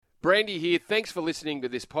Brandy here. Thanks for listening to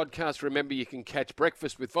this podcast. Remember, you can catch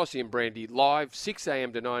Breakfast with Vossi and Brandy live 6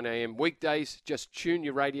 a.m. to 9 a.m. weekdays. Just tune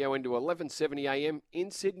your radio into 1170 a.m.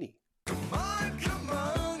 in Sydney. Come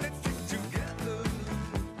on, let's stick together.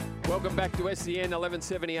 Welcome back to SEN,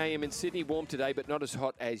 1170 a.m. in Sydney. Warm today, but not as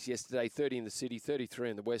hot as yesterday. 30 in the city,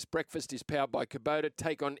 33 in the west. Breakfast is powered by Kubota.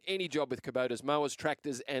 Take on any job with Kubota's mowers,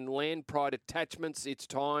 tractors, and land pride attachments. It's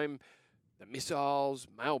time. The Missiles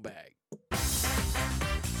Mailbag.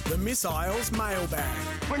 The Missiles Mailbag.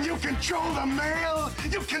 When you control the mail,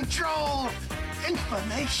 you control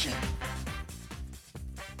information.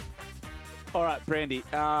 All right, Brandy.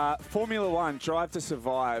 Formula One, Drive to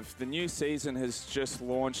Survive. The new season has just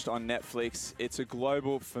launched on Netflix. It's a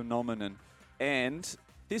global phenomenon. And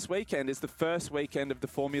this weekend is the first weekend of the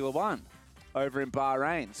Formula One over in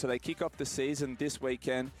Bahrain. So they kick off the season this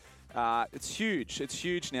weekend. It's huge. It's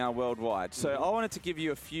huge now worldwide. So I wanted to give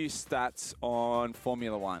you a few stats on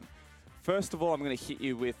Formula One. First of all, I'm going to hit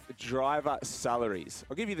you with driver salaries.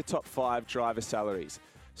 I'll give you the top 5 driver salaries.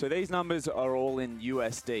 So these numbers are all in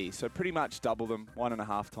USD, so pretty much double them,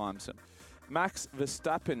 1.5 times them. Max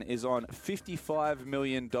Verstappen is on $55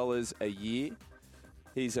 million a year.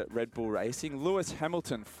 He's at Red Bull Racing. Lewis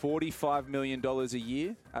Hamilton, $45 million a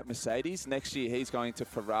year at Mercedes. Next year, he's going to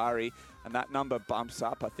Ferrari, and that number bumps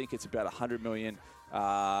up. I think it's about 100 million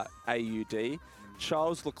AUD.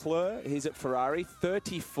 Charles Leclerc, he's at Ferrari,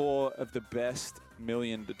 34 of the best $1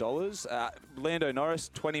 million. Lando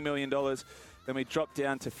Norris, $20 million. Then we drop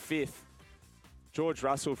down to 5th. George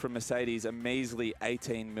Russell from Mercedes, a measly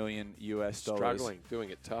 $18 million US. Struggling,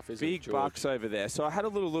 doing it tough, isn't it, Big George? bucks over there. So I had a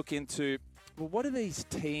little look into, well, what are these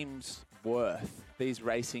teams worth, these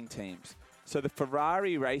racing teams? So the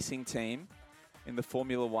Ferrari racing team in the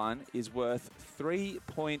Formula One is worth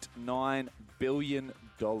 $3.9 billion.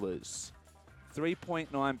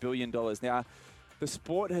 $3.9 billion. Now, the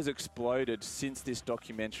sport has exploded since this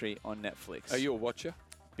documentary on Netflix. Are you a watcher?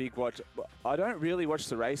 Big watch. I don't really watch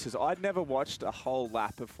the races. I'd never watched a whole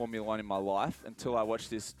lap of Formula One in my life until I watched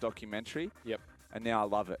this documentary. Yep. And now I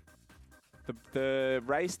love it. The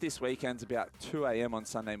race this weekend's about 2 a.m. on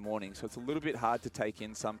Sunday morning, so it's a little bit hard to take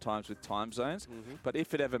in sometimes with time zones. But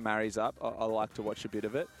if it ever marries up, I like to watch a bit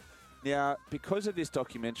of it. Now, because of this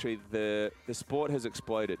documentary, the sport has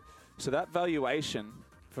exploded. So that valuation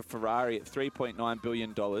for Ferrari at $3.9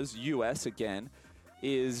 billion, US again,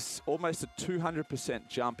 is almost a 200%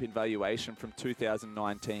 jump in valuation from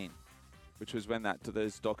 2019, which was when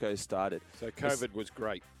those docos started. So COVID was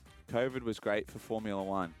great. COVID was great for Formula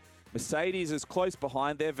One. Mercedes is close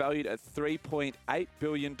behind. They're valued at $3.8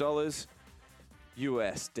 billion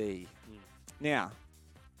USD. Now,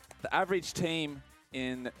 the average team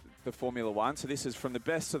in the Formula One, so this is from the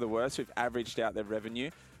best to the worst, we've averaged out their revenue,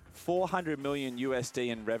 $400 million USD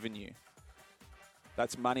in revenue.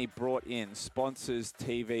 That's money brought in, sponsors,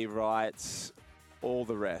 TV rights, all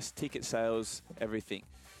the rest, ticket sales, everything.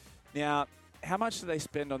 Now, how much do they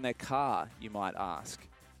spend on their car, you might ask?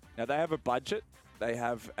 Now, they have a budget. They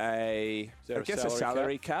have a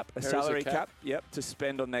salary cap. A salary cap, yep, to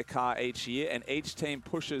spend on their car each year. And each team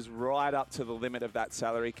pushes right up to the limit of that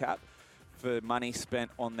salary cap for money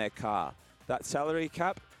spent on their car. That salary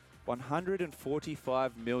cap,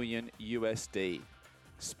 145 million USD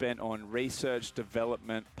spent on research,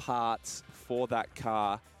 development, parts for that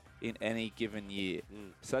car in any given year.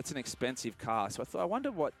 So that's an expensive car. So I thought, I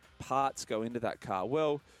wonder what parts go into that car.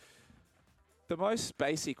 Well, the most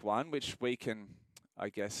basic one, which we can, I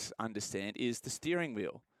guess, understand, is the steering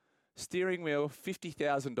wheel. Steering wheel,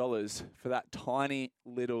 $50,000 for that tiny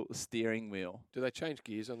little steering wheel. Do they change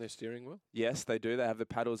gears on their steering wheel? Yes, they do. They have the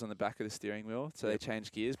paddles on the back of the steering wheel, so they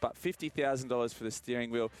change gears. But $50,000 for the steering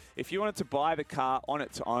wheel. If you wanted to buy the car on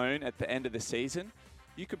its own at the end of the season,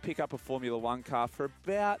 you could pick up a Formula One car for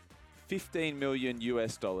about $15 million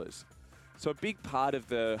US. So a big part of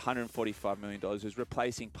the $145 million is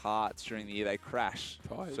replacing parts during the year. They crash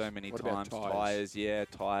so many times. Tyres, a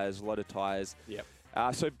lot of tyres. Yep.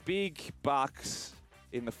 So big bucks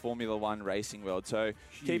in the Formula One racing world. So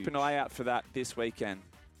keep an eye out for that this weekend.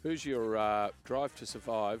 Who's your Drive to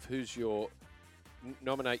Survive? Who's your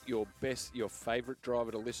nominate your favourite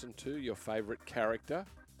driver to listen to, your favourite character,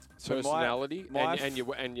 so personality,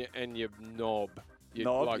 and your knob.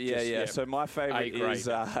 So my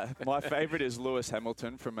favourite is Lewis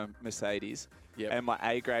Hamilton from a Mercedes, and my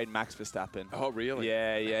A grade Max Verstappen. Oh, really?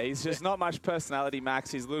 Yeah. He's just not much personality, Max.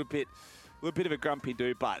 He's a little bit of a grumpy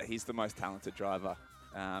dude, but he's the most talented driver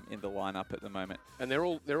in the lineup at the moment. And they're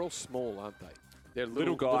all small, aren't they? They're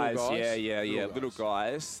little guys. Little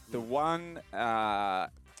guys. The one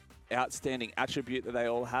outstanding attribute that they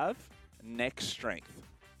all have: neck strength.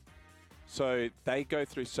 So they go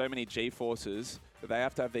through so many G-forces that they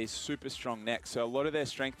have to have these super strong necks. So a lot of their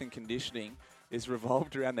strength and conditioning is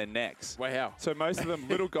revolved around their necks. Wow. So most of them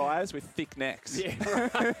little guys with thick necks.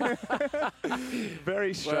 Yeah.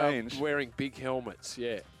 Very strange. Well, wearing big helmets,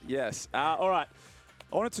 yeah. Yes. All right.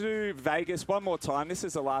 I wanted to do Vegas one more time. This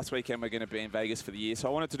is the last weekend we're going to be in Vegas for the year. So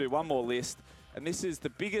I wanted to do one more list. And this is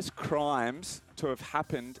the biggest crimes to have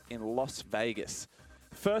happened in Las Vegas.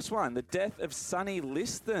 First one, the death of Sonny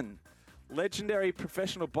Liston. Legendary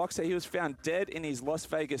professional boxer. He was found dead in his Las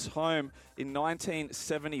Vegas home in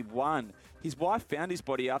 1971. His wife found his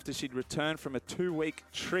body after she'd returned from a 2-week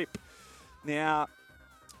trip. Now,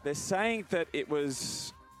 they're saying that it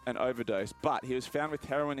was an overdose, but he was found with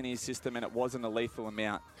heroin in his system and it wasn't a lethal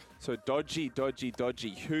amount. So dodgy.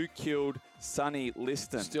 Who killed Sonny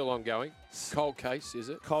Liston? Still ongoing. Cold case, is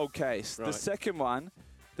it? Cold case. Right. The second one,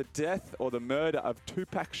 the death or the murder of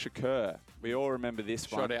Tupac Shakur. We all remember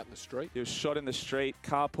this one. Shot out in the street. He was shot in the street.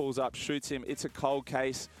 Car pulls up, shoots him. It's a cold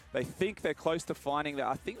case. They think they're close to finding that.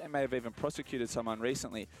 I think they may have even prosecuted someone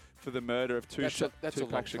recently for the murder of That's a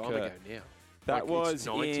Tupac long Shakur. time ago now. That Like it's was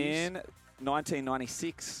 90s. in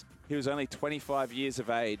 1996. He was only 25 years of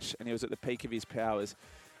age, and he was at the peak of his powers.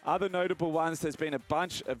 Other notable ones, there's been a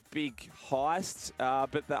bunch of big heists,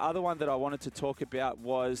 but the other one that I wanted to talk about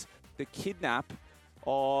was the kidnap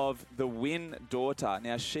of the Wynn daughter.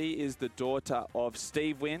 Now, she is the daughter of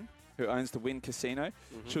Steve Wynn, who owns the Wynn Casino.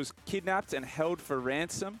 Mm-hmm. She was kidnapped and held for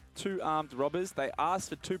ransom. 2 armed robbers. They asked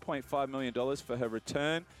for $2.5 million for her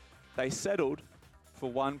return. They settled for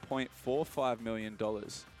 $1.45 million. Did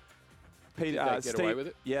they get away with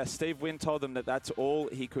it? Yeah, Steve Wynn told them that that's all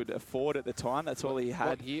he could afford at the time. That's all he had.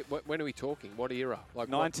 What year, when are we talking? What era? Like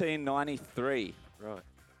 1993. Right.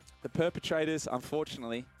 The perpetrators,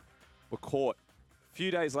 unfortunately, were caught. A few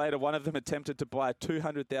days later, one of them attempted to buy a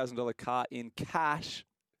 $200,000 car in cash,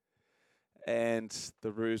 and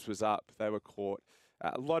the ruse was up. They were caught.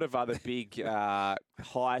 A lot of other big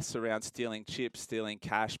heists around stealing chips, stealing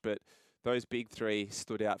cash, but those big three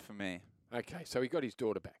stood out for me. Okay, so he got his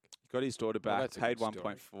daughter back. Got his daughter Well, back, that's a paid good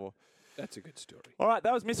story. 1.4. That's a good story. All right,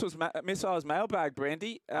 that was Missile's mailbag,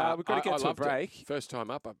 Brandy. We've got to get to a loved it. break. First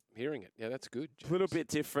time up, I'm hearing it. Yeah, that's good. A little bit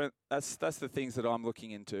different. That's the things that I'm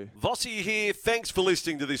looking into. Vossi here. Thanks for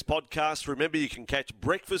listening to this podcast. Remember, you can catch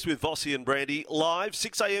Breakfast with Vossi and Brandy live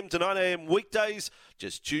 6 a.m. to 9 a.m. weekdays.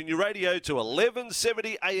 Just tune your radio to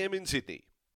 1170 a.m. in Sydney.